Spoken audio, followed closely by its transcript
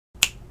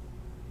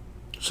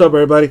What's up,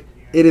 everybody?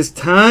 It is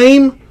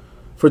time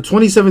for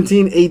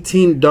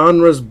 2017-18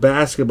 Donruss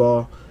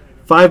Basketball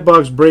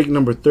 5-box break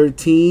number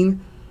 13,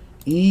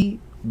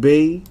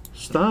 eBay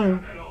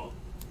style.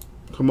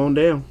 Come on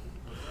down.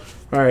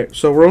 All right,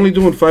 so we're only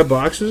doing 5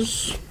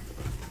 boxes.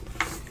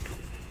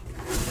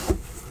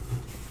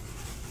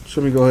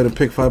 So let me go ahead and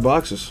pick 5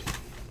 boxes.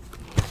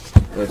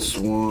 That's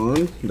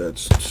 1.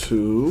 That's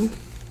 2,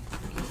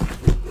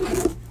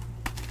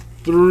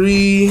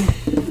 3,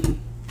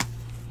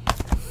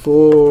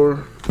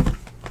 4,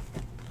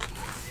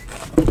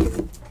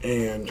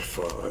 and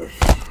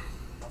 5.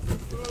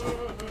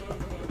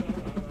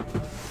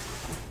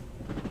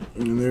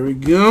 And there we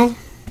go.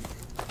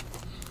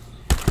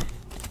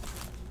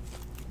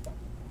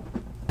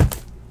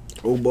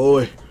 Oh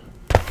boy.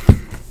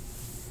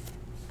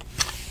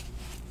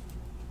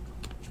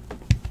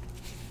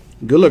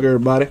 Good luck,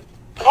 everybody.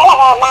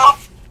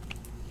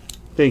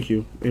 Thank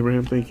you,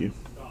 Abraham. Thank you.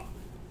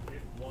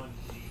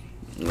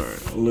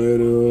 Alright,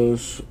 let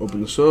us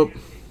open this up.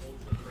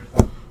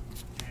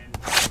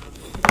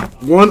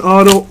 1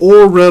 auto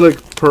or relic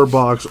per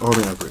box on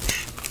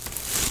average.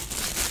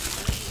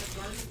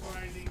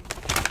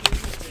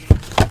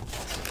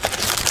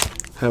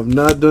 Have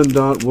not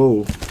done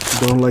whoa.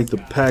 Don't like the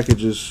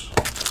packages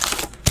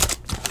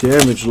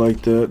damaged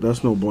like that.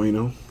 That's no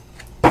bueno.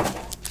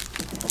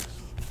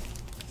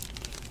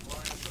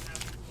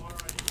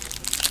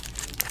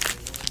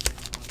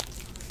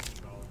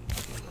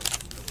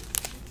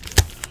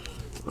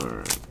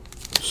 Alright,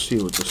 let's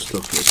see what this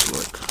stuff looks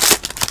like.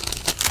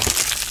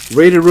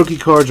 Rated rookie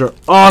cards are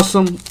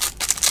awesome.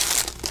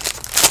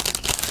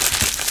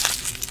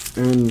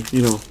 And,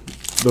 you know,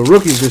 the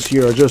rookies this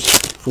year are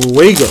just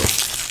fuego.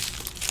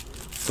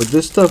 But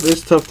this stuff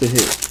is tough to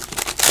hit.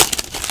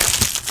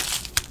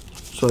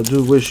 So I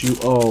do wish you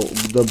all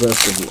the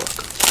best of luck.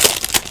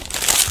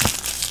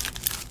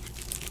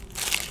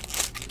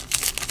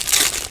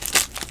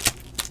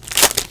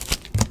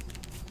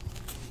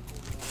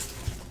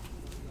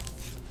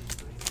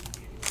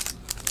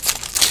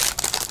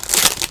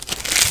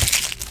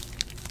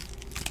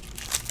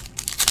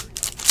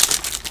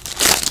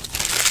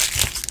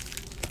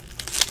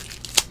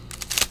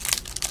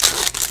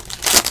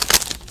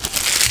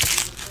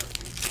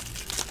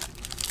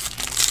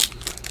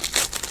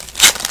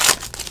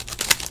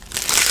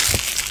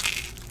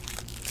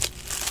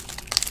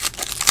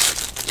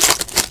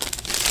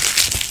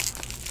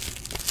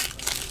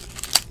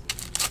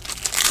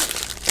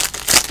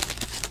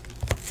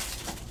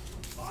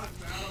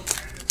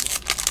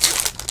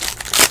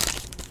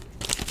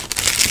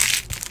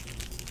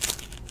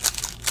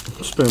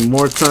 Spend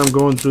more time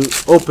going through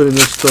opening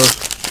this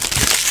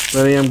stuff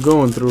than I am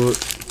going through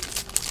it.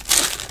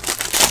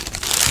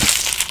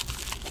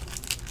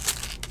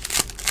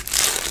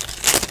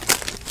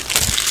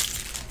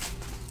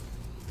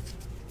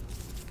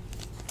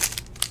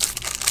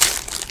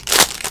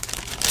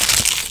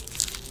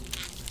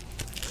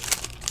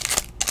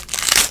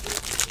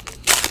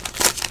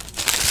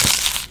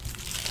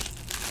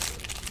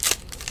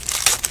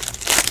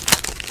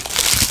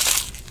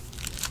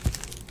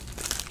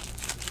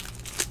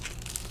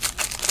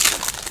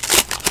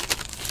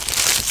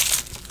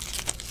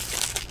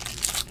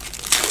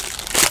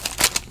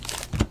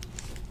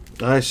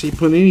 I see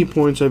Panini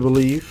points, I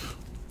believe,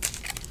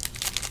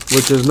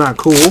 which is not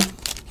cool.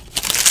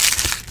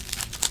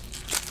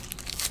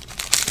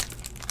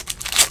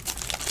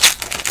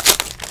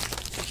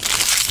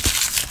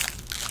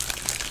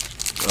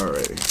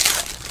 Alrighty.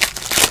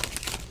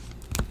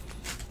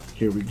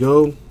 Here we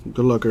go.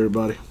 Good luck,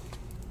 everybody.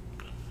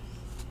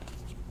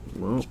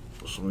 Well,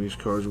 some of these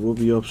cards will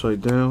be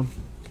upside down.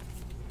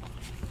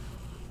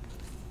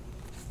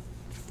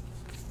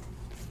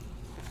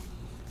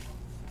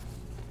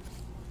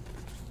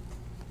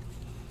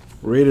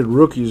 Rated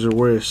rookies are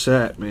where it's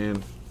at,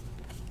 man.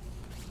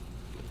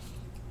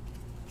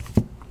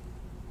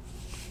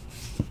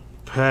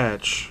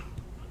 Patch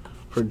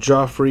for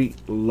Joffrey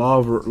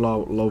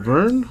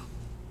Laverne. I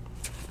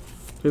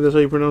think that's how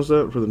you pronounce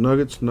that for the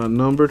Nuggets. Not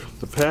numbered.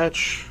 The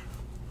patch.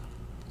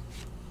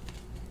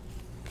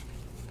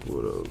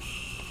 What else?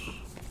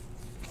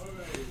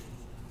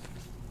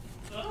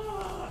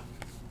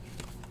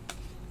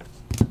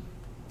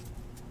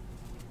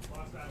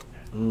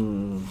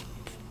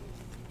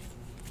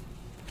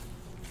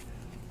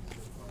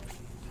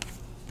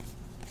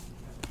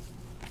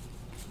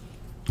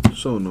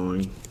 So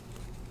annoying.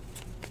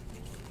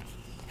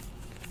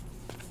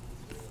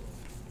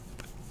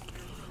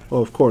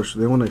 Oh, of course.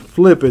 Then when they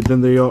flip it,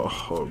 then they all.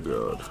 Oh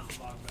god.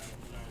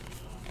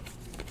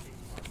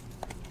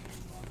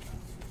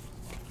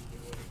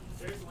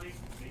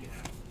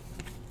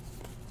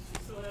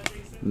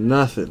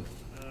 Nothing.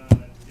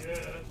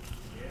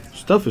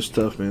 Stuff is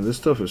tough, man. This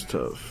stuff is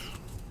tough.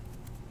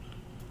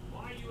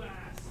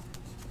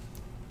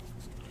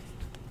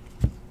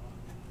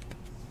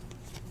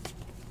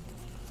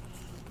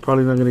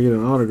 Probably not going to get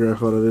an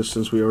autograph out of this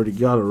since we already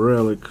got a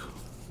relic.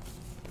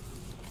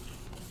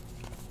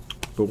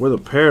 But where the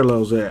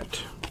parallels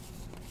at?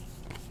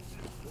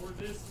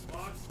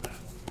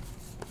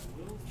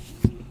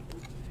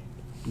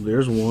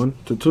 There's one.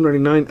 To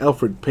 299,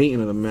 Alfred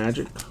Payton of the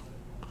Magic.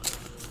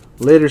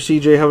 Later,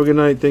 CJ. Have a good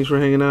night. Thanks for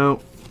hanging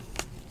out.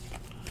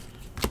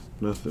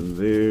 Nothing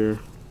there.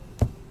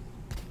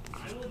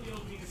 I will be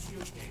opening a steel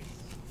case.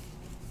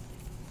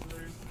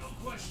 There is no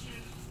question.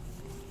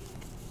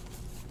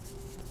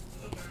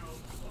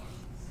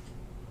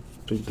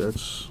 I think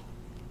that's...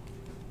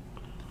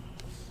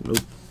 Nope.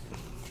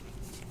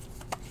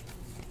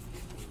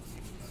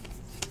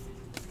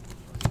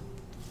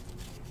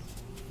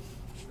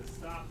 The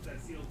stop,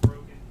 that seal's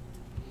broken.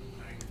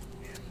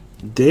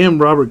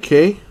 Damn, Robert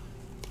K.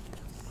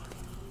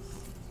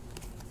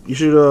 You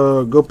should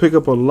go pick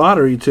up a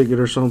lottery ticket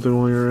or something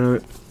while you're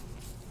at it.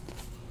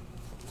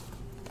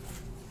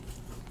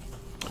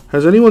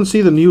 Has anyone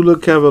seen the new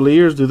look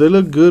Cavaliers? Do they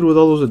look good with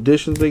all those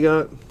additions they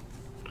got?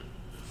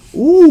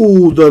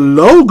 Ooh, the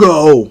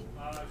logo.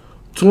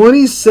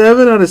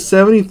 27 out of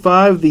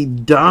 75, the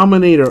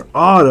Dominator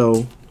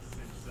auto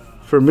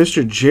for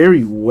Mr.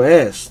 Jerry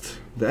West.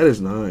 That is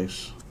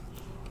nice.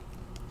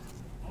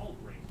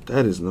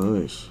 That is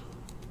nice.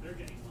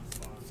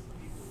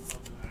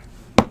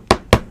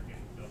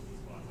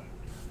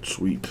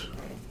 Sweet.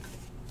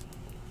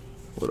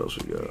 What else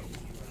we got?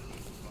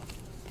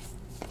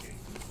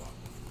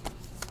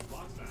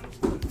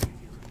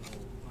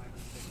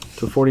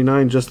 To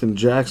 49, Justin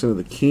Jackson of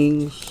the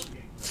Kings.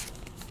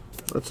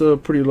 That's a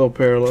pretty low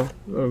parallel.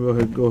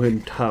 I'll go ahead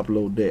and top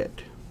load that.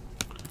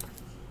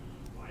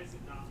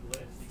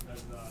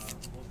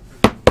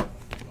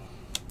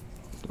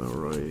 All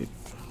right.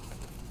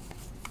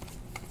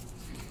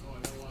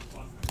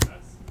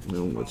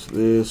 Now what's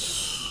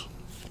this?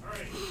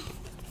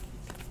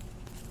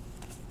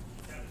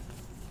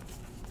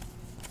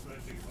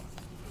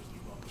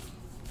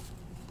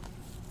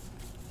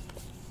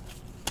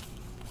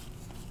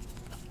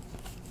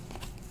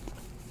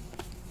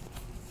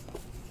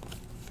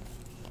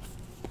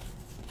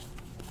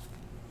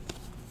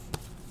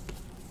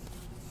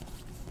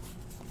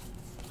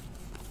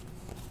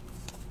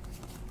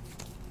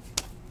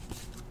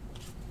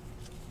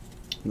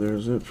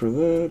 There's it for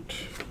that.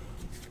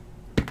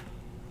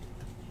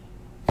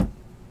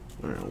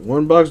 All right,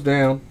 one box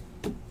down.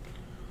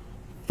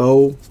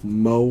 4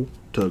 more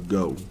to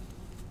go.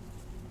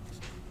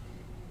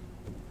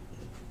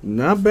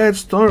 Not bad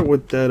start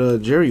with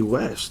that Jerry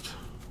West.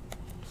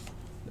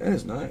 That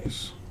is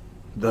nice.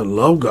 The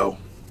logo.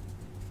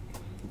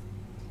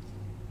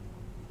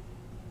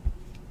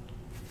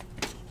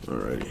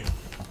 Alrighty.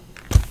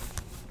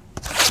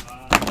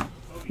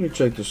 Let me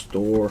check the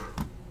store.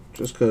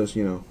 Just because,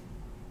 you know.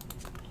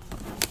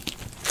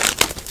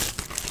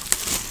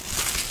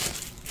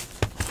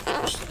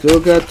 Still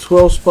got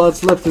 12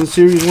 spots left in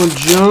Series 1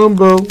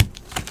 Jumbo.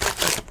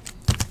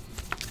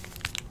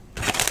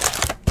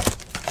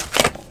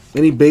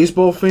 Any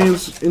baseball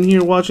fans in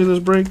here watching this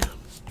break?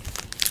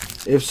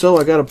 If so,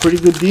 I got a pretty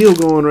good deal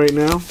going right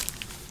now.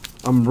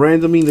 I'm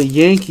randoming the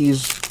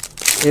Yankees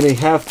in a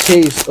half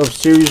case of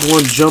Series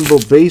 1 Jumbo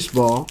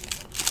Baseball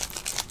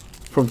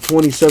from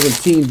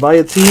 2017. Buy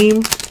a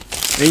team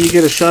and you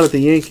get a shot at the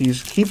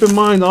Yankees. Keep in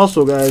mind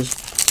also, guys,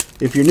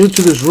 if you're new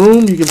to this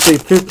room, you can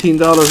save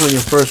 $15 on your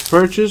first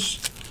purchase.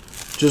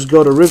 Just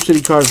go to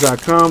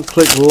ripcitycards.com,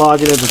 click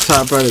login at the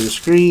top right of the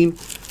screen,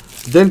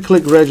 then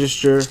click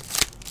register.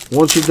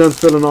 Once you're done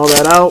filling all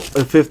that out,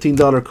 a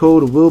 $15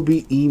 code will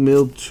be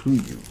emailed to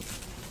you.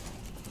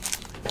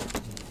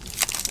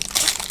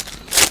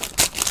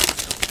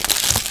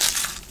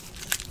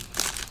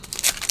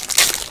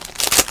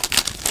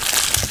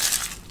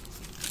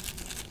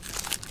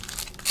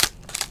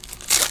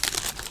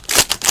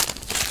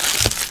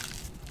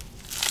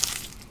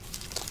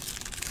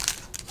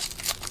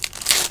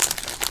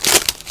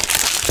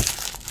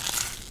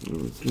 There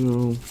we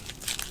go.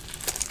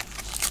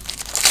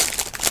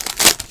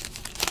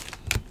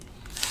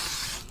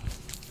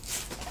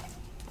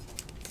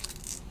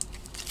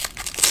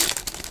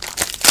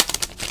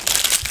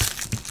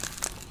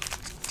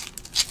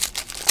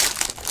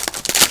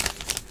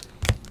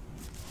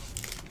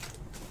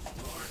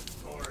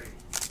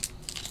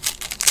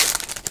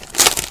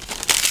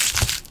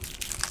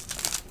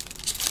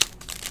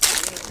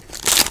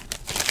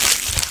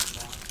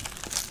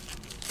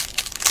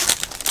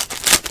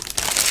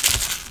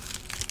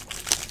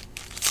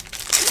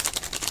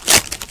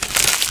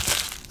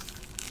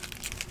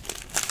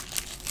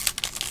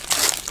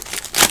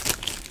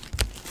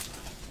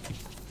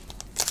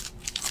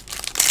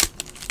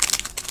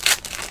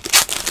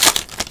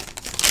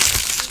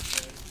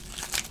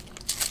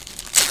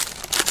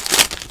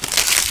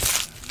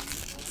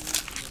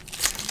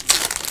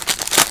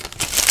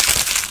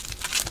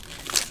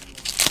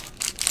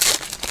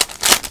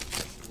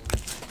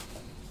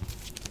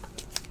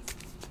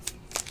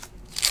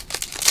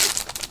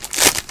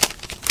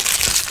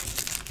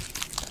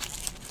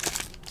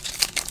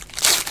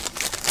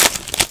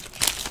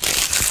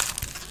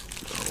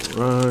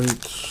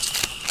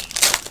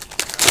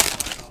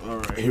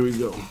 Alright, here we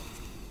go.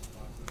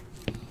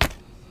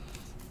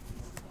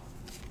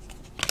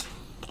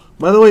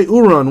 By the way,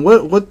 Uran,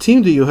 what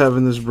team do you have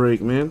in this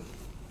break, man?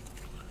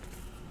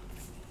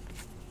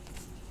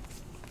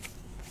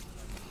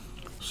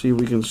 See if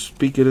we can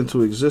speak it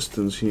into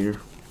existence here.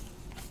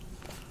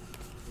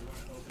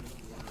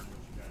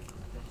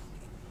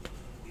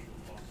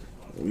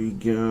 We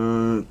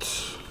got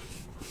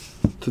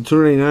to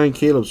 299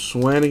 Caleb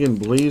Swanigan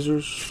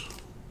Blazers.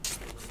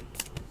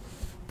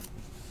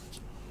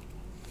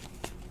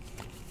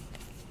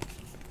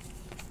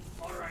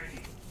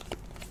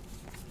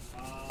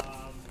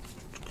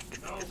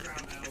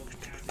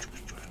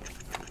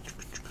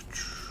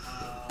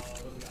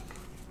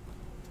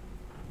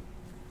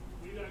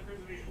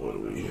 What do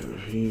we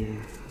have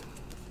here?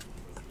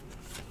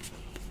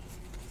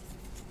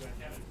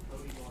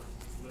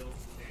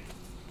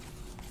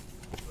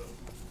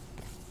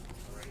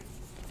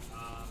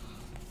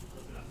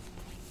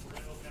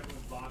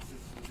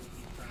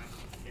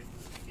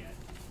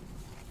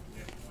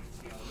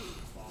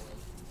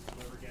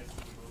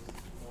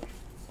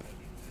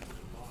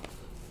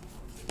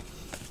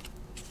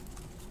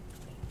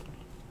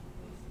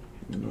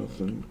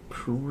 Nothing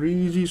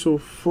crazy so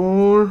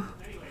far.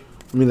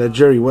 I mean, that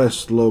Jerry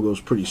West logo is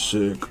pretty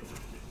sick.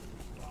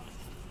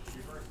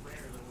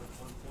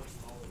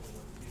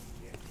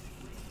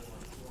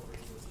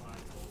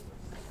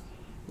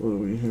 What do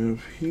we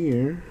have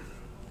here?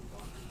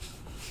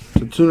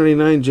 The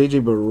 299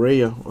 JJ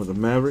Barea of the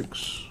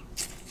Mavericks.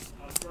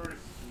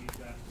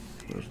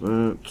 There's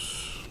that.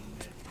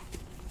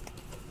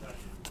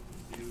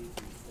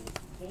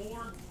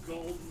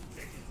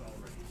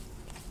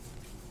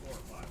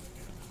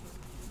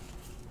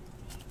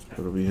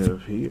 What do we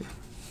have here?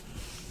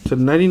 To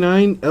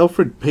 99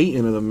 Alfred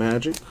Payton of the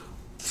Magic.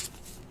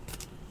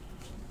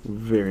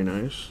 Very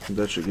nice.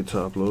 That should get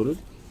top loaded.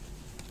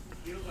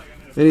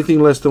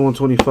 Anything less than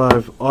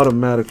 125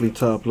 automatically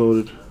top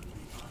loaded.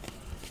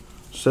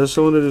 Says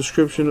so in the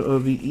description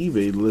of the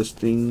eBay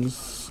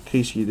listings, in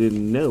case you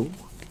didn't know.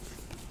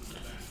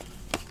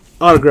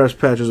 Autographs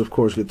patches, of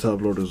course, get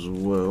top loaded as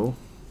well.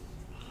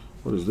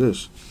 What is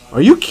this?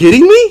 Are you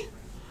kidding me?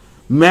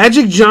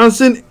 Magic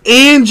Johnson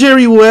and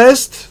Jerry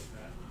West?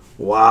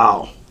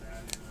 Wow.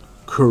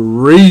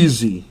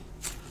 Crazy.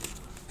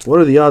 What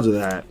are the odds of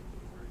that?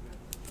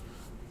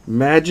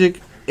 Magic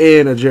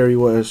and a Jerry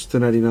West to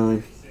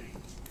 99.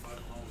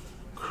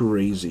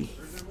 Crazy.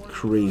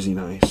 Crazy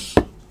nice.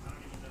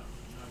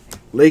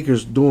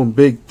 Lakers doing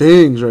big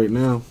things right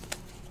now.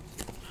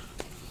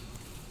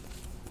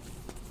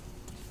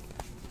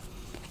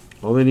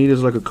 All they need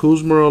is like a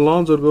Kuzma or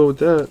Alonzo to go with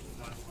that.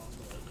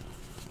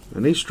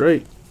 And they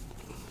straight.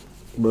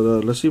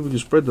 But let's see if we can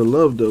spread the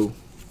love though.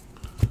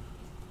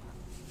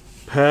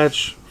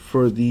 Patch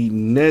for the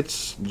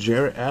Nets,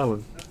 Jarrett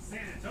Allen.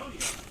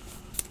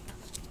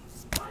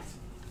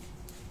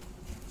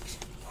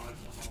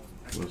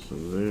 What's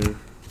in there?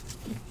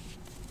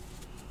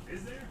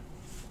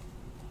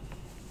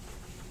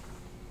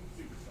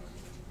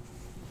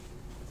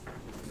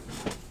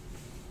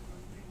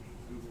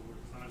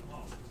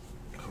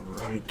 All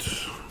right.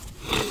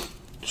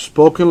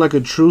 Spoken like a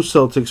true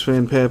Celtics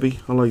fan, Pappy.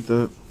 I like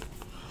that.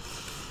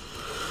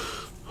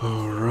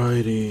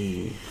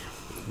 Alrighty.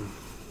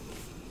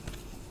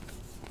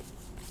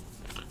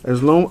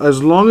 As long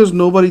as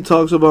nobody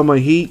talks about my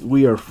Heat,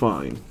 we are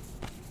fine.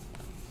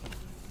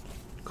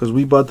 Because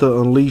we about to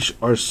unleash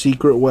our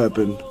secret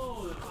weapon.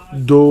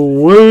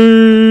 Dwayne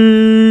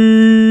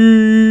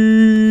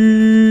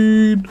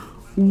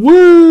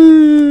Wade.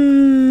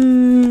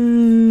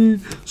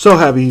 So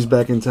happy he's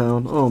back in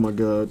town. Oh my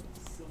God.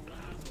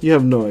 You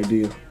have no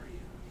idea.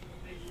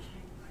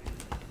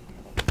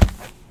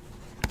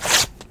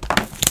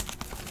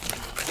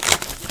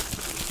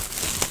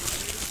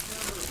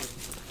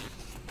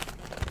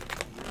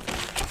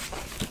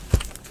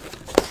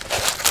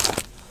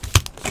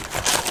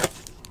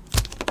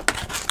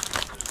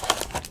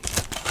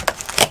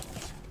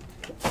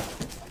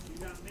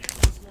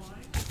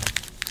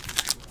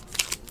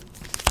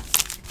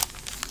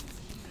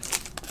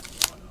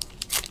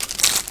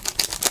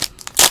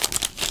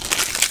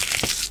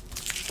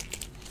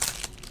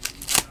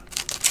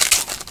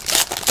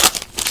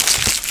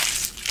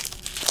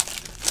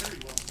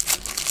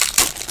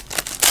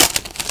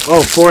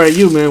 Oh, 4 at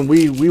you, man.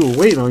 We were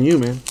waiting on you,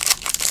 man.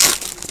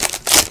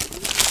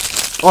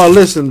 Oh,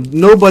 listen.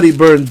 Nobody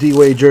burned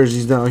D-Wade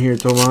jerseys down here,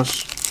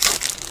 Tomas.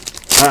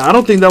 I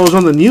don't think that was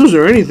on the news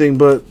or anything,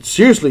 but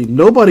seriously,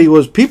 nobody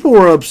was. People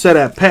were upset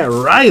at Pat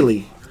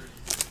Riley.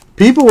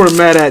 People were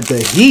mad at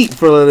the Heat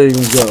for letting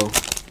him go.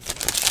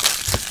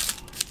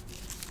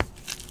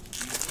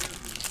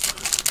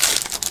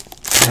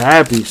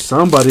 Happy.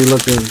 Somebody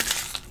looking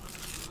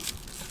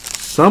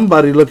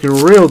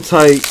real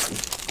tight.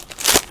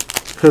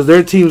 Because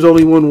their team's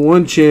only won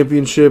one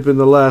championship in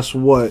the last,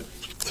 what,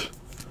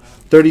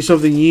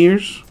 30-something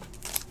years?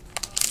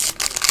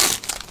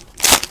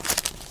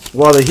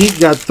 While the Heat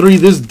got 3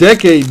 this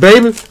decade,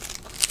 baby.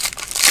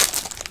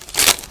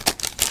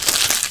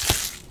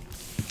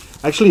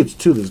 Actually, it's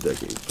 2 this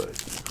decade, but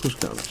who's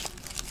counting?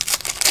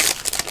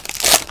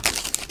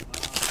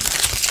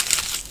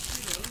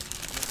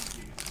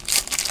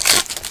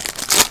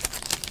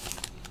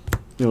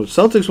 You know,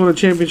 Celtics won a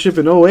championship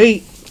in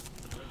 08.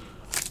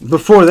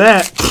 Before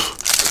that,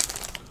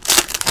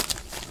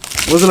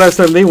 When's the last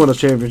time they won a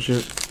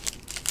championship?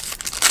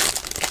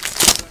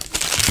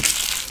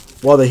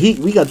 While the Heat,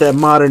 we got that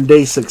modern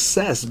day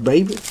success,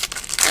 baby.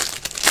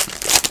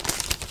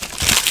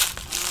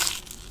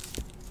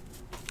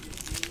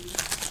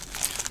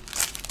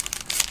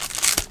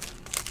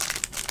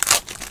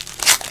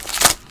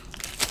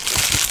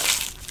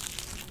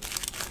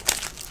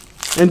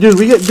 And dude,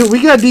 we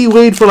got D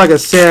Wade for like a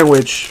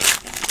sandwich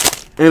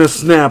and a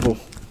Snapple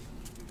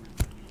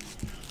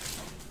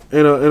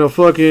and a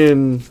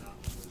fucking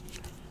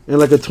and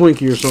like a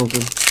Twinkie or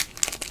something.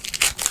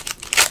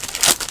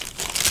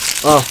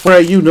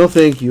 Fred, you no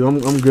thank you.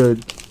 I'm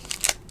good.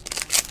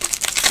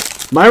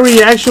 My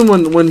reaction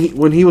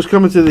when he was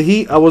coming to the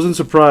Heat, I wasn't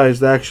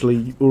surprised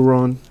actually,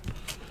 Uron.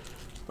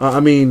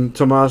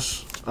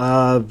 Tomas.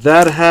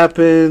 That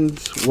happened.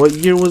 What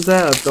year was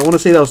that? I want to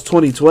say that was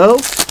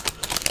 2012.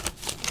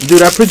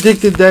 Dude, I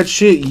predicted that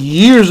shit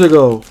years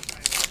ago.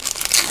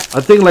 I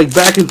think like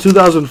back in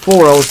 2004,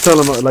 I was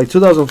telling like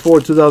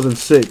 2004,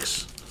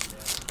 2006.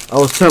 I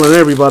was telling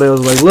everybody, I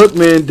was like, look,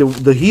 man,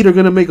 the Heat are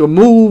gonna make a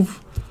move.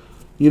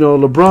 You know,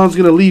 LeBron's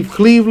gonna leave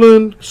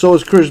Cleveland. So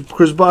is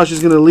Chris Bosh is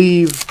gonna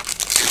leave.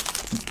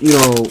 You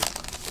know,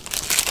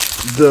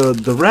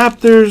 the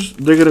Raptors.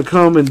 They're gonna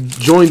come and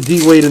join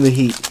D Wade in the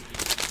Heat.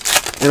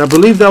 And I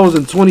believe that was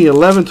in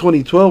 2011,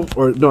 2012,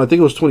 or no, I think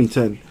it was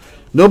 2010.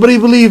 Nobody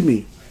believed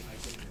me.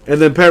 And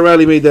then Pat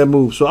Riley made that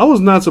move. So I was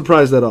not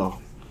surprised at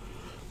all.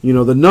 You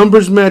know, the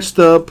numbers matched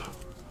up.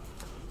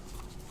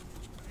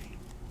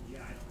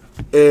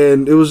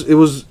 And it was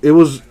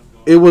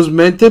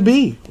meant to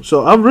be.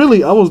 So I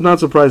was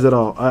not surprised at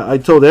all. I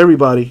told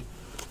everybody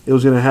it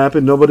was going to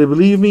happen. Nobody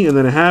believed me, and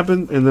then it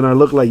happened, and then I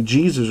looked like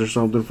Jesus or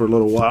something for a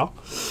little while.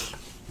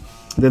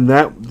 Then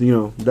that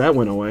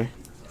went away.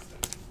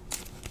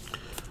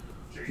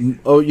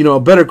 Oh, you know, a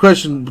better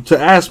question to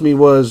ask me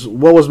was,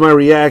 what was my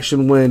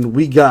reaction when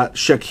we got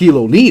Shaquille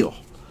O'Neal?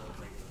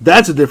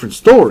 That's a different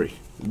story.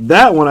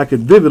 That one I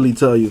could vividly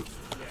tell you.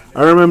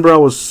 I remember I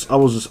was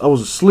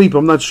asleep.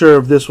 I'm not sure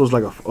if this was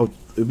like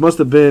it must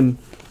have been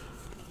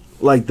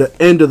like the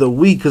end of the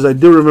week, because I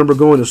do remember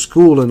going to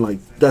school and like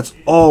that's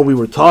all we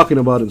were talking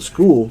about in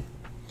school.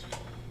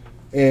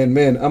 And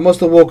man, I must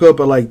have woke up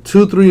at like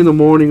 2, 3 in the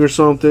morning or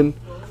something.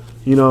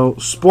 You know,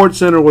 Sports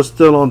Center was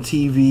still on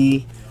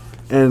TV.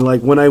 And,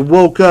 like, when I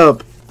woke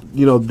up,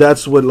 you know,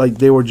 that's what, like,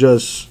 they were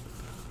just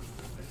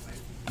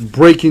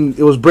breaking.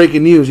 It was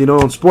breaking news, you know,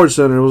 on Sports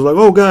Center. It was like,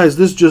 oh, guys,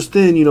 this just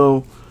in, you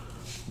know,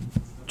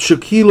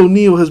 Shaquille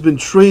O'Neal has been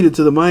traded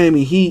to the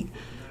Miami Heat.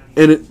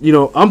 And, you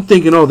know, I'm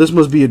thinking, oh, this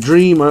must be a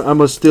dream. I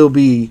must still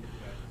be,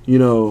 you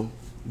know,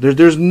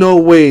 there's no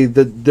way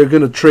that they're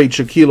going to trade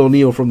Shaquille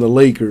O'Neal from the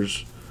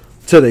Lakers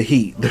to the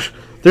Heat.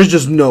 There's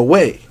just no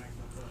way.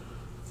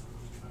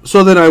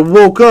 So then I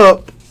woke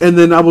up. And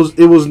then I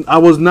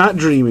was not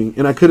dreaming,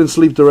 and I couldn't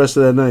sleep the rest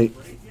of that night.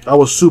 I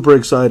was super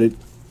excited,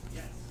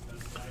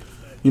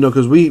 you know,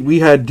 because we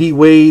had D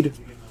Wade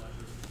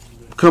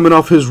coming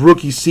off his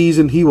rookie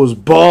season. He was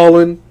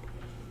balling,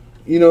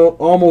 you know,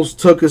 almost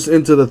took us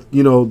into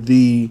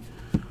the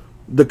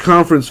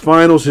conference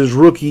finals his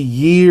rookie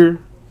year,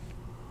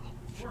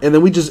 and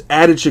then we just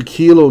added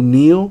Shaquille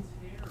O'Neal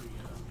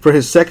for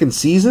his second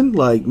season.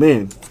 Like,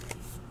 man.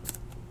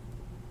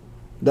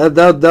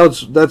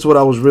 That's what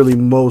I was really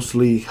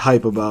mostly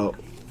hype about.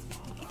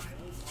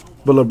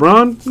 But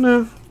LeBron,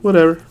 nah,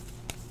 whatever.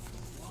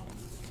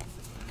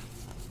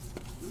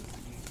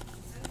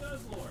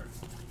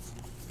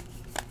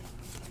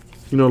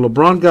 You know,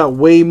 LeBron got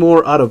way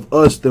more out of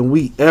us than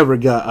we ever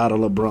got out of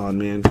LeBron,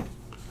 man.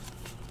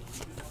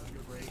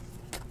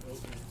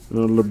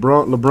 You know,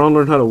 LeBron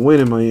learned how to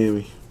win in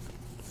Miami.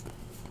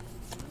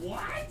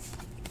 What?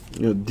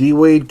 You know, D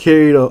Wade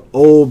carried a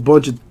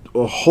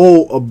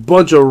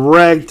bunch of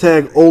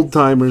ragtag old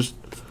timers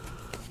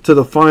to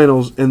the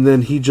finals, and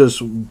then he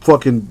just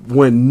fucking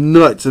went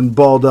nuts and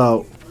balled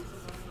out.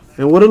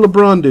 And what did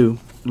LeBron do?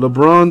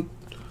 LeBron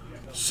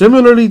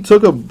similarly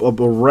took a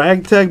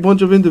ragtag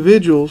bunch of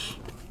individuals.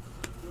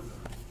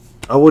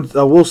 I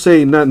will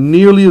say not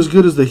nearly as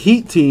good as the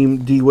Heat team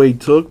D Wade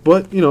took,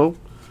 but you know,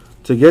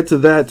 to get to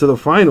the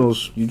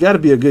finals, you got to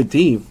be a good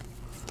team.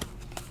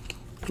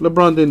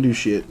 LeBron didn't do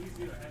shit.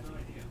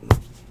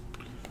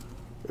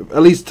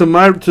 At least from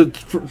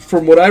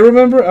what I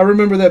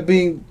remember that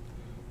being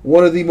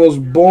one of the most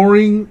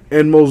boring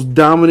and most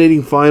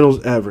dominating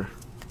finals ever.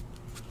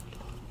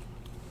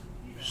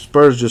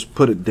 Spurs just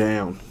put it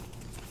down.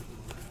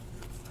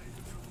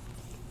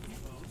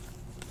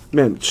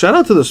 Man, shout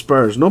out to the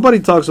Spurs.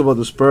 Nobody talks about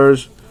the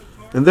Spurs,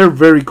 and they're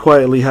very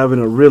quietly having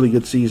a really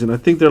good season. I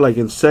think they're like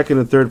in second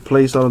and third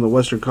place out in the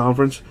Western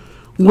Conference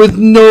with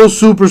no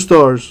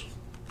superstars.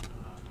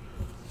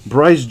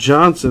 Bryce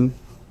Johnson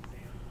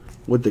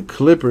with the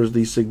Clippers,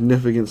 the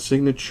significant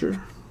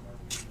signature.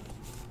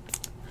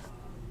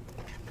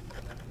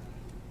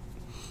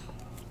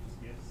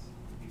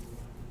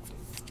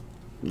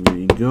 There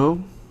you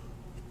go.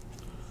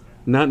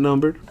 Not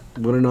numbered,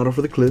 but an auto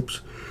for the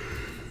Clips.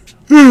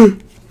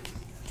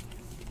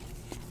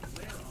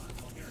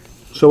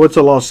 So it's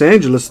a Los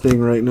Angeles thing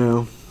right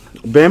now.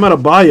 Bam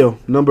Adebayo,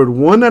 numbered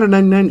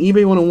 1/99,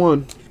 eBay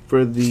 101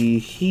 for the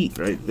Heat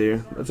right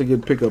there. That's a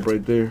good pickup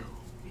right there.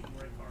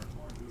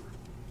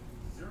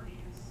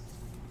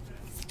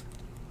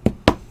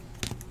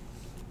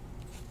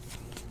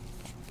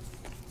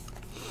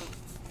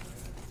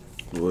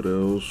 What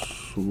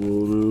else?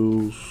 What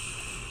else?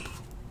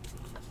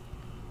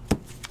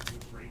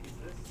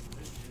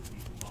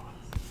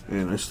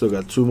 And I still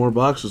got 2 more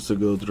boxes to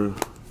go through.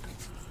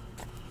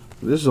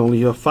 This is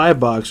only a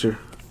 5-boxer.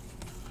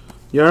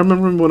 Yeah, I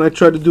remember when I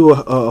tried to do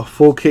a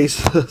full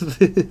case of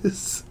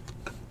this.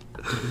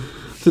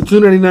 To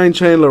 299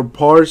 Chandler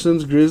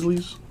Parsons,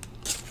 Grizzlies.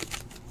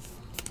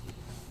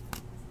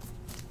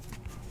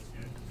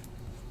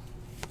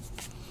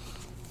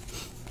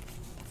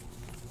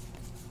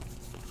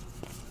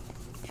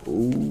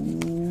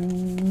 Ooh,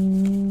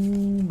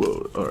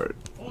 all right.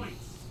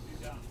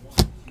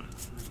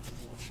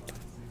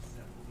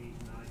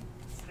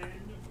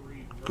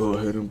 Go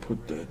ahead and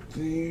put that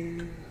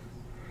there.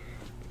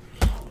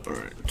 All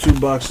right, 2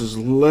 boxes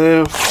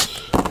left.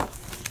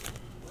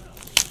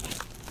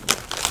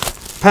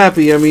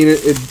 Pappy, I mean,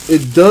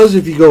 it does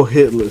if you go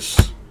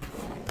hitless.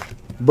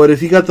 But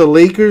if you got the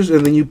Lakers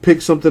and then you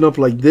pick something up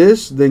like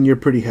this, then you're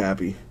pretty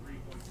happy.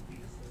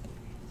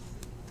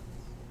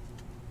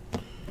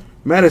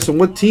 Madison,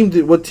 what team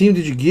did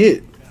you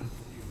get?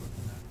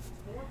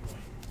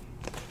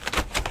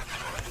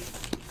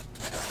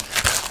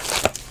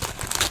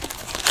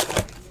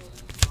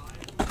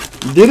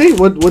 Did he?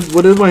 What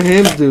did my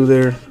hands do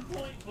there?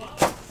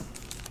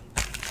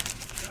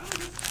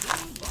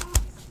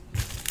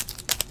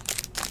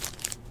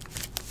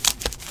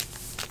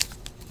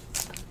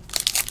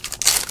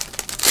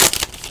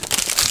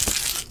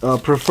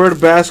 Preferred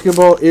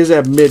basketball is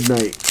at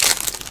midnight.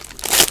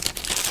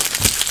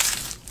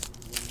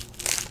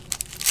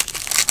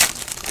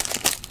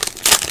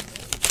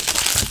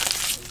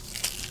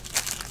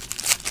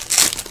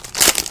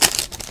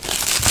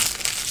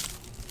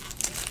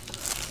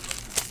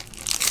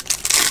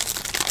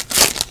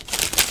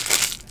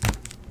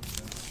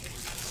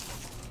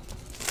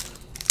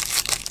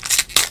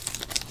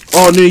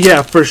 Oh no,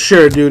 yeah, for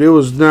sure, dude. It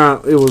was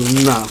not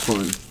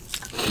fun.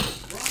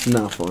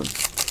 Not fun.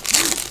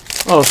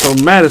 Oh, so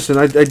Madison,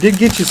 I did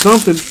get you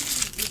something.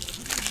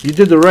 You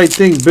did the right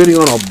thing bidding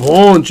on a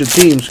bunch of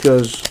teams,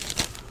 because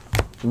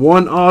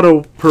 1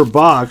 auto per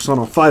box on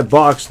a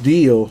 5-box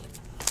deal,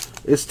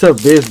 it's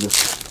tough business.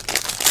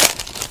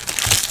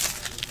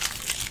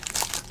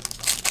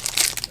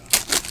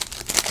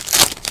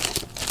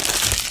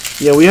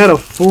 Yeah, we had a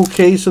full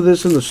case of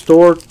this in the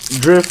store,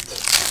 Drift.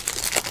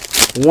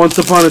 Once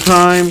upon a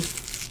time,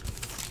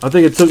 I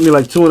think it took me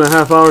like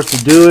 2.5 hours to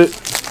do it,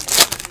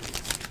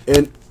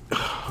 and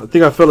I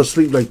think I fell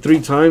asleep like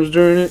 3 times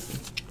during it.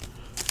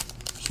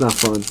 It's not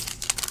fun.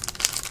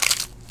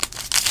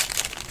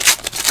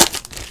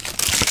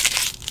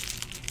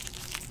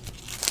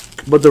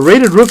 But the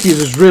rated rookies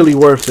is really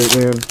worth it,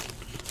 man.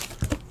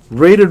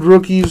 Rated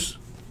rookies,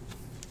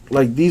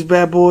 like these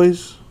bad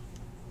boys.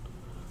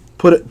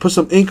 Put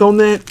some ink on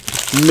that.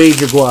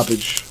 Major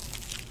guapage.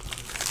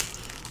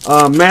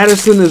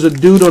 Madison is a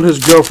dude on his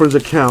girlfriend's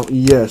account.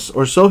 Yes,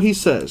 or so he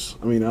says.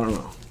 I mean, I don't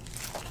know.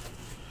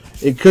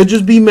 It could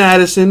just be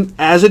Madison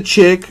as a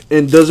chick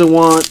and doesn't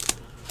want,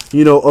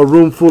 you know, a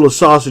room full of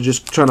sausages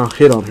trying to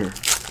hit on her.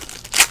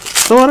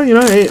 So I don't, you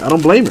know, hey, I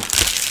don't blame her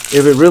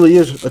if it really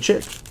is a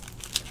chick.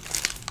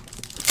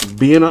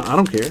 I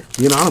don't care.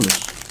 Be anonymous.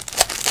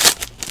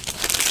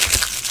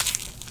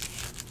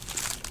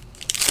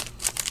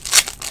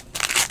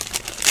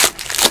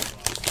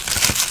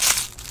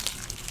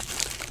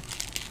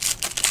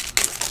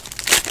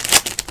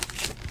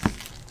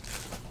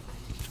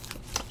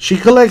 She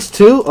collects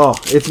too? Oh,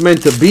 it's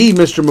meant to be,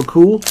 Mr.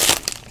 McCool.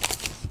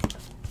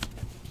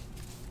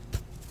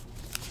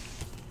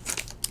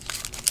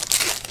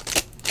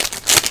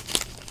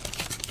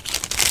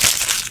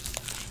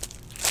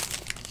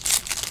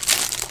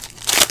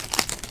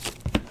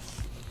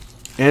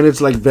 And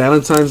it's like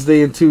Valentine's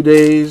Day in 2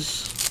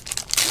 days.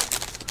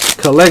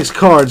 Collects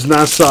cards,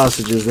 not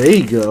sausages. There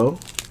you go.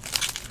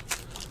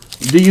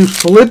 Do you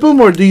flip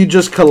them or do you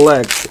just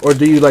collect? Or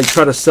do you like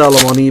try to sell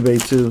them on eBay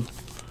too?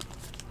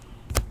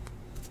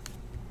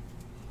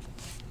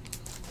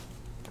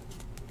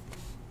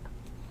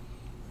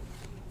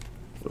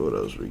 What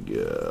else we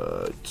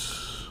got?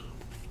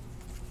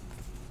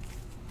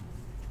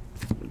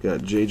 We got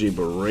JJ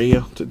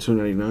Barea to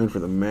 299 for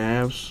the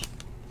Mavs.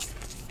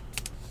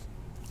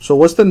 So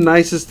what's the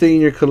nicest thing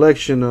in your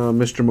collection,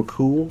 Mr.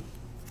 McCool?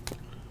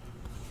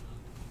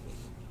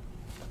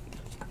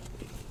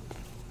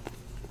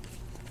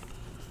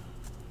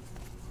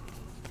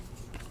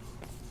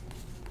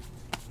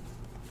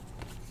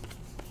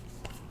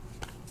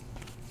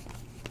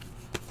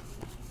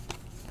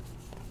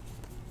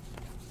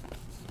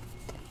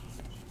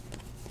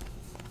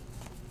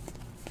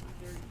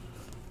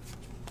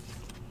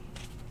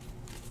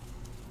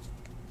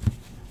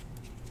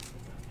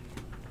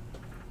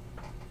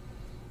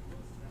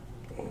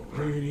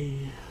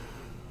 Alrighty.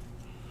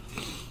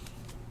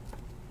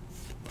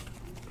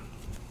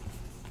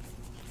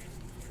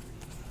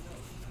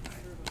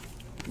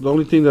 The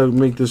only thing that would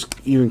make this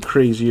even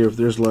crazier if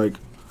there's like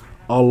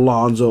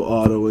Alonzo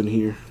auto in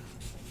here.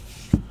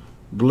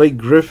 Blake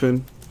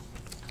Griffin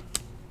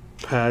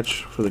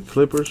patch for the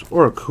Clippers,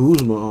 or a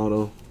Kuzma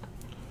auto.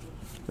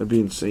 That'd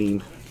be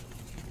insane.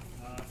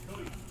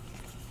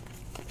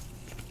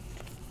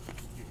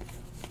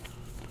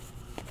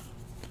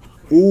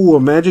 Ooh, a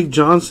Magic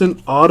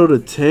Johnson auto to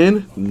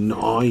 10.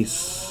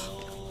 Nice.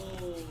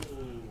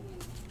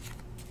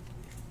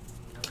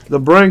 The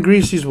Brian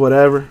Griese's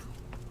whatever.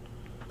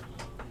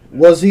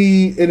 Was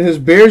he in his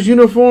Bears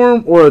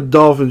uniform or a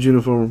Dolphins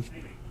uniform?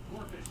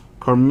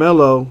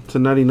 Carmelo to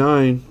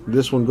 99.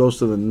 This one goes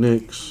to the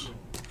Knicks.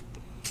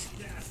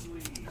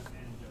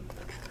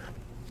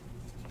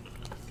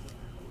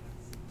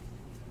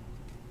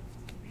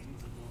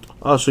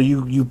 Oh, so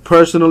you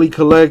personally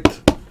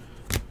collect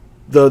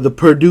the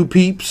Purdue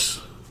peeps?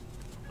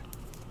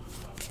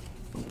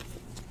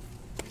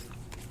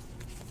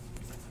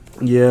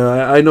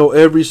 Yeah, I know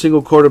every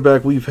single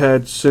quarterback we've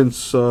had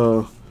since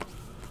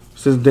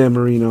Dan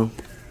Marino.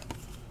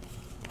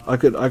 I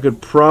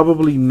could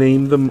probably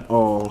name them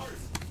all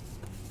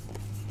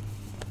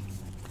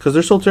because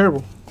they're so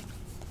terrible.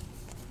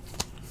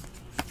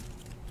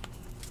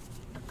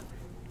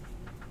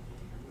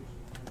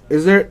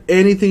 Is there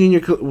anything in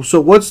your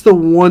so what's the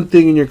one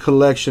thing in your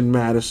collection,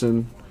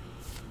 Madison,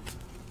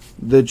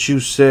 that you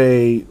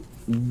say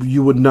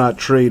you would not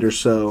trade or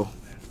sell?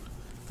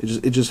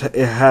 It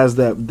has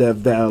that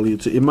value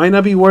to it. Might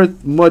not be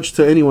worth much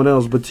to anyone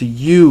else, but to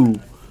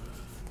you,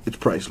 it's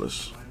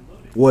priceless.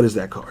 What is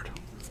that card?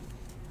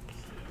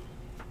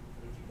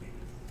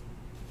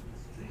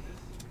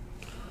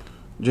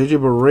 JJ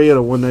Barea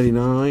to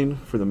 199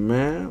 for the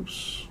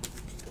Mavs.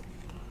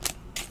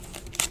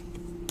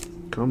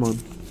 Come on.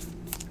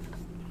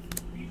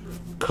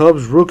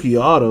 Cubs rookie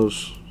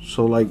autos.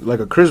 So like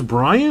a Chris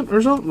Bryant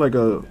or something? Like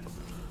a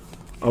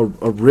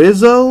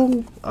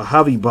Rizzo? A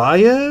Javi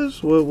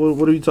Baez?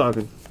 What are you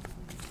talking?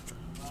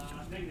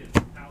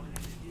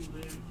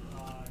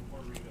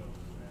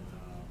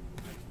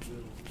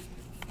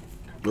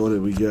 What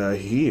did we got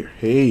here?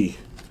 Hey.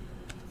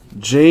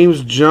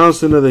 James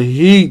Johnson of the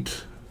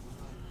Heat.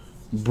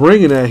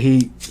 Bringing that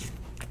heat.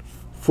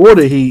 For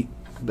the Heat.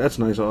 That's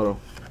a nice auto.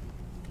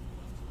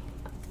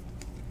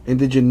 And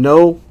did you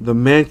know the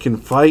man can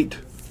fight?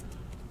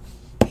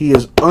 He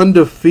is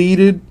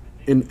undefeated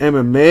in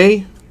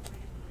MMA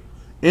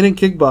and in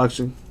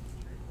kickboxing.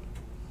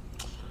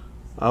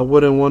 I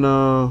wouldn't want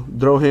to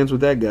throw hands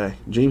with that guy,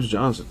 James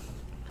Johnson.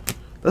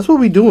 That's what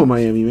we do in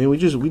Miami, man. We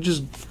just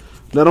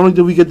not only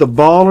do we get the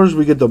ballers,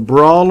 we get the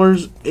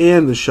brawlers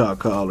and the shot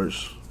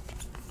callers.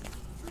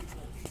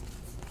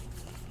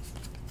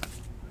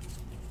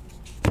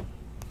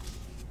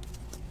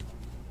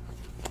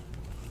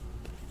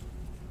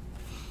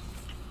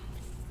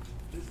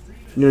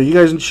 You know, you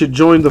guys should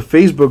join the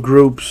Facebook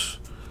groups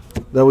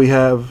that we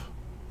have.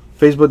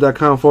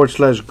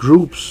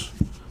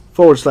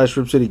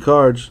 Facebook.com/groups/Rip City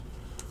Cards.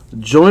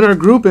 Join our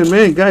group and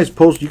man, guys,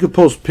 you could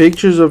post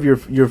pictures of your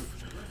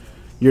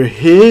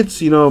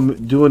hits. You know,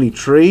 do any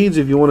trades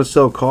if you want to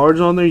sell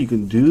cards on there. You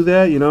can do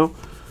that. You know,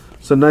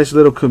 it's a nice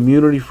little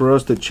community for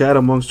us to chat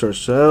amongst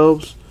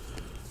ourselves.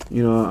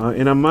 You know,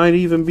 and I might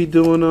even be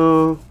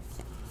doing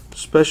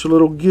special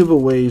little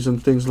giveaways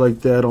and things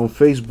like that on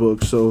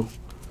Facebook. So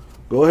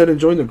go ahead and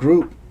join the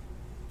group.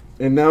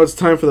 And now it's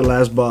time for the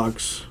last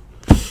box.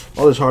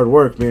 All this hard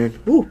work, man.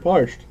 Ooh,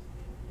 parched.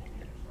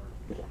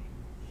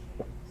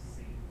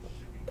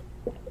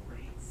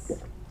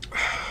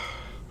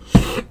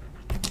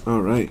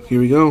 All right,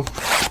 here we go.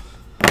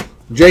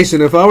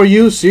 Jason, if I were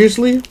you,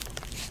 seriously,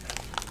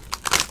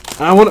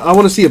 I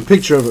want to see a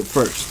picture of it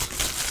first.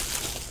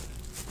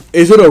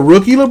 Is it a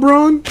rookie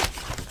LeBron?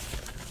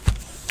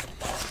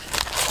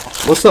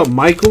 What's up,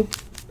 Michael?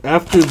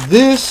 After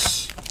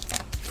this,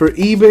 for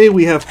eBay,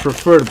 we have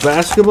preferred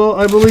basketball,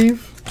 I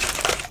believe.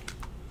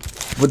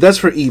 But that's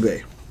for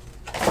eBay.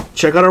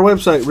 Check out our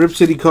website,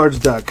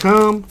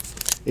 ripcitycards.com.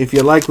 If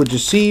you like what you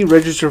see,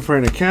 register for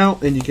an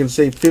account, and you can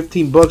save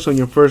 $15 on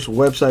your first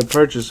website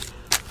purchase.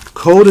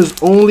 Code is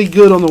only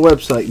good on the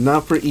website,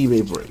 not for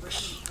eBay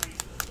breaks.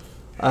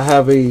 I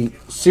have a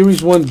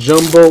Series 1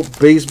 Jumbo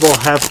Baseball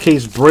half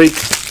case break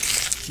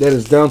that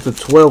is down to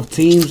 12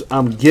 teams.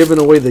 I'm giving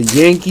away the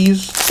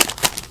Yankees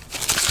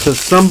to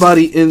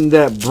somebody in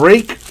that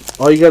break.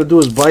 All you got to do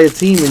is buy a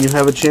team, and you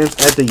have a chance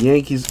at the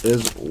Yankees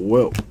as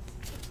well.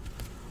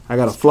 I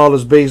got a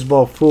Flawless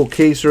Baseball full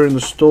caser in the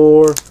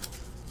store.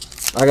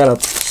 I got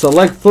a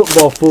Select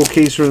Football full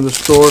caser in the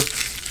store.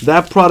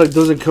 That product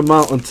doesn't come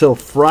out until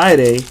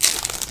Friday,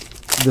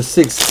 the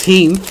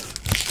 16th.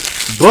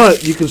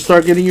 But you can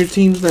start getting your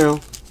teams now.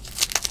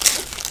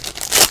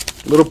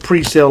 Little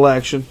pre-sale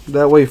action.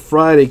 That way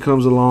Friday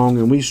comes along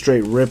and we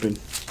straight ripping.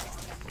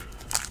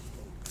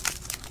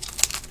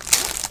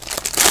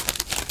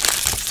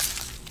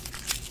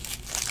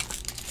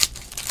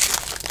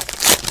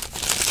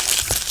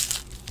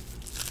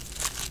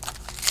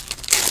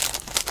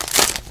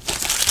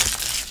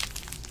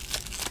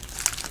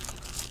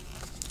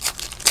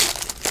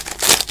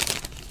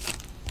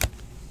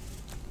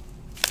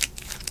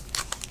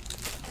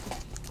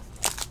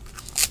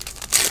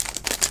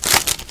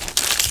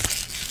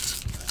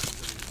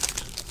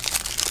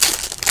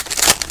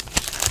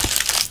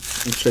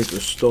 Let's check the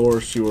store,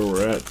 see where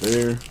we're at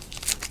there.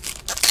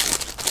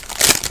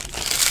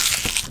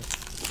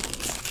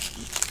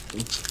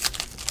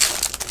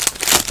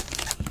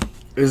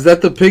 Is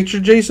that the picture,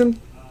 Jason?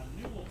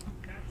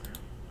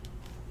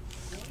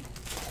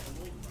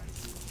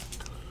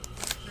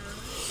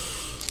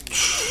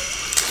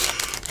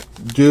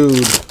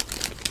 Dude,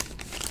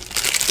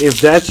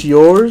 if that's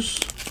yours,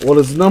 well,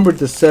 it's numbered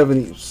to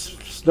 70.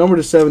 It's numbered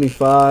to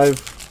 75.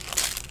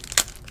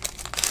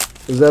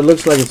 Because that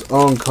looks like it's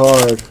on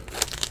card.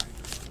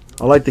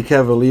 I like the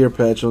Cavalier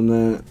patch on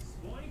that.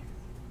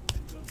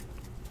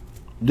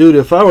 Dude,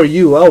 if I were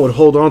you, I would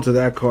hold on to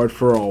that card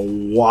for a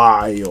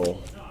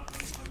while.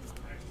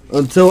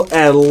 Until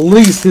at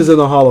least he's in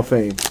the Hall of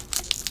Fame.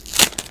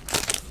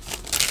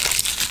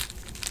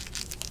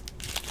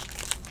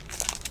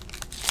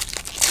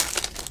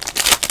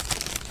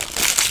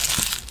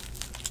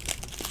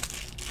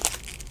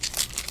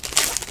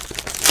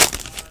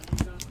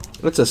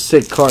 That's a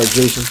sick card,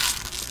 Jason.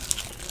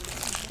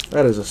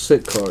 That is a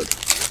sick card.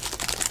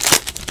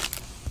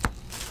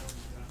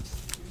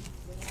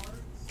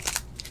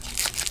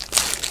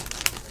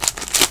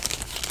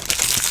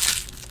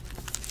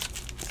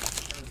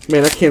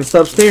 Man, I can't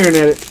stop staring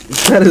at it.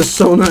 That is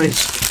so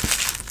nice.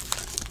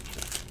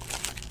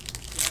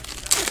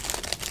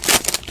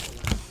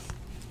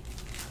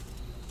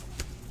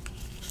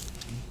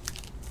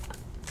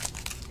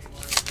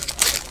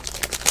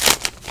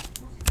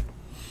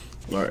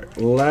 Alright,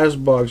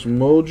 last box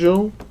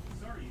Mojo.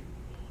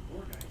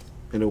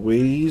 And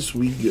away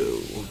we go.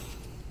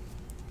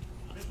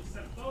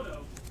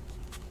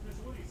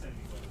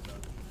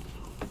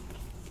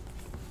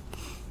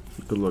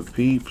 Good luck,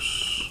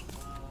 peeps.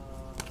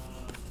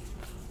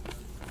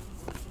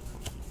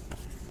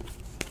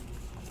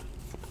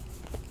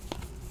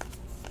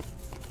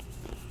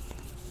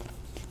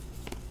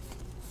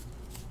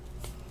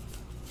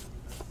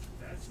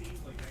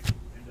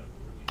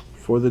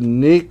 For the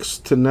Knicks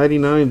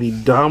 /99, the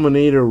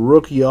Dominator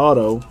rookie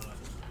auto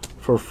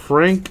for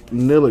Frank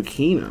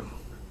Ntilikina.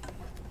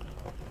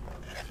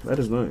 That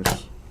is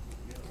nice.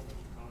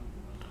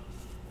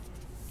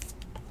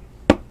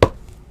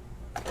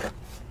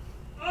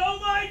 Oh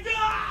my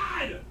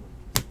God!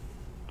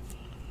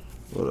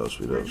 What else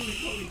we got?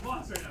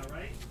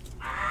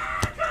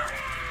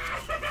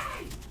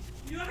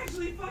 You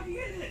actually fucking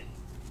hit it!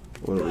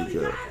 What do we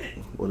got?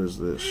 What is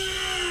this?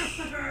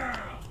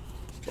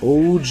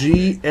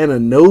 OG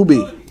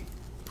Anunoby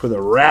for the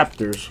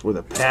Raptors with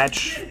a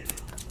patch.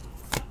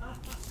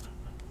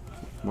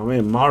 My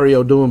man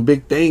Mario doing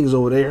big things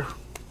over there.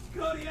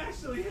 Cody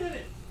actually hit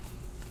it.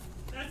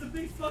 That's a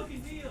big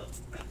fucking deal.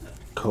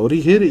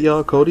 Cody hit it,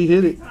 y'all. Cody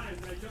hit it.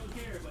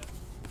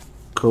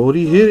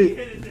 Cody hit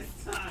it.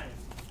 This time.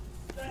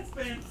 That's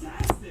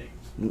fantastic.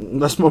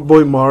 That's my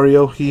boy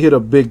Mario. He hit a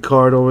big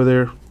card over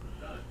there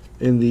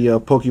in the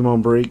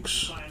Pokemon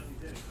breaks.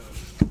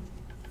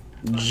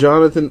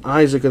 Jonathan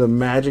Isaac of the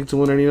Magic to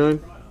 199.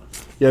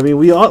 Yeah, I mean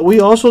we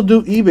also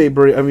do eBay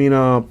break. I mean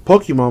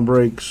Pokemon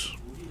breaks.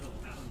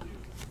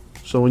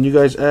 So when you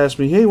guys ask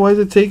me, hey, why is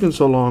it taking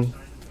so long?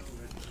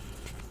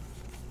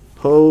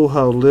 Oh,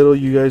 how little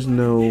you guys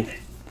know.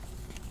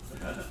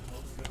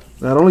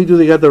 Not only do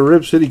they got the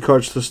Rip City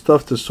cards to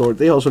stuff to sort,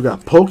 they also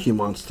got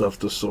Pokemon stuff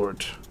to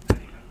sort.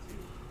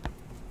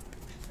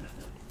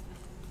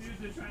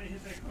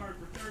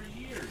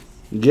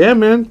 Yeah,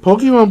 man,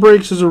 Pokemon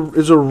breaks is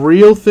a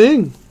real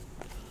thing.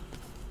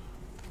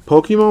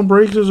 Pokemon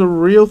breaks is a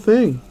real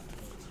thing.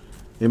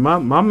 And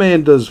my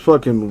man does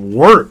fucking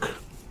work.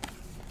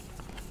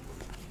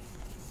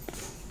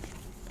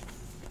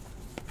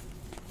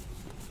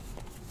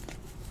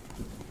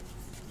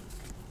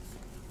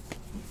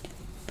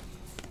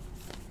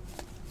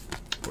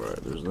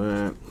 Alright, there's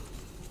that.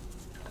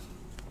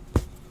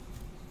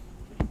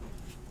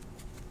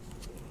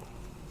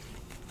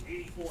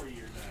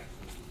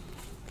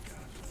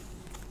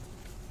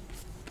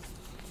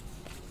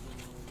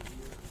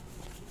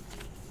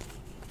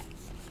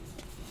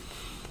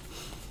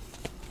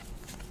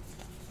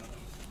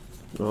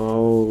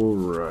 All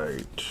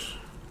right.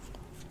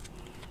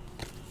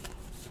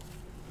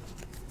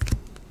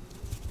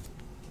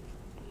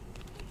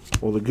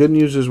 Well, the good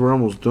news is we're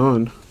almost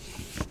done.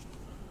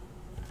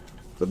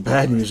 The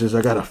bad news is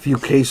I got a few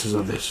cases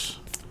of this.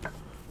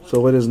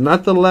 So it is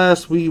not the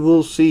last we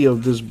will see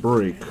of this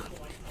break.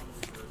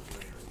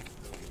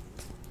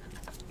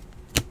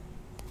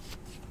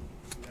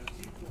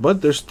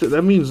 But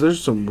that means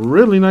there's some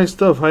really nice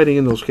stuff hiding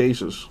in those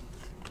cases.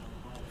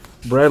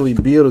 Bradley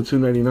Beal to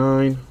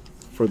 299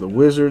 for the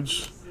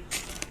Wizards.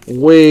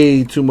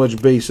 Way too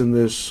much base in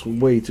this.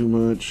 Way too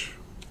much.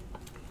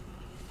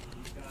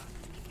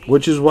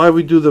 Which is why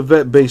we do the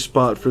vet base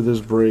spot for this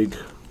break.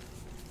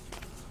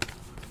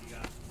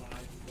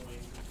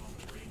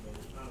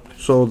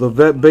 So the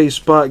vet base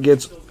spot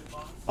gets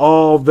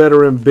all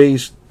veteran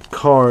base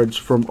cards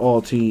from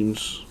all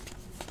teams.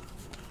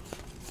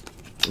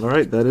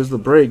 Alright, that is the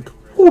break.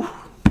 Whew.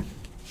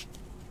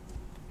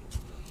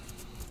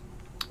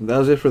 That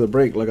was it for the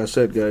break, like I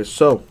said, guys.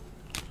 So,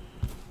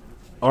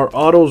 our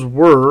autos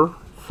were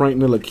Frank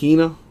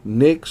Ntilikina,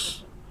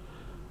 Knicks,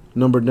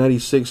 numbered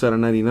 96 out of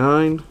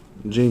 99.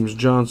 James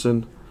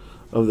Johnson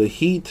of the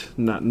Heat,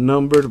 not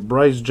numbered.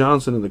 Bryce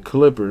Johnson of the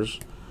Clippers,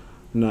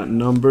 not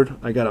numbered.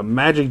 I got a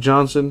Magic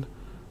Johnson,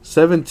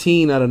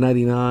 17 out of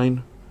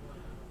 99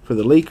 for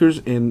the Lakers.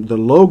 And the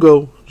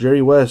logo,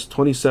 Jerry West,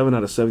 27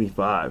 out of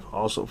 75,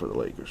 also for the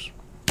Lakers.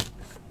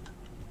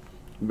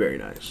 Very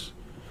nice.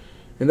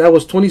 And that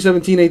was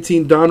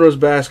 2017-18 Donruss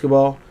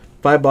Basketball.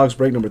 5-box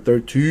break number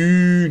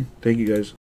 13. Thank you, guys.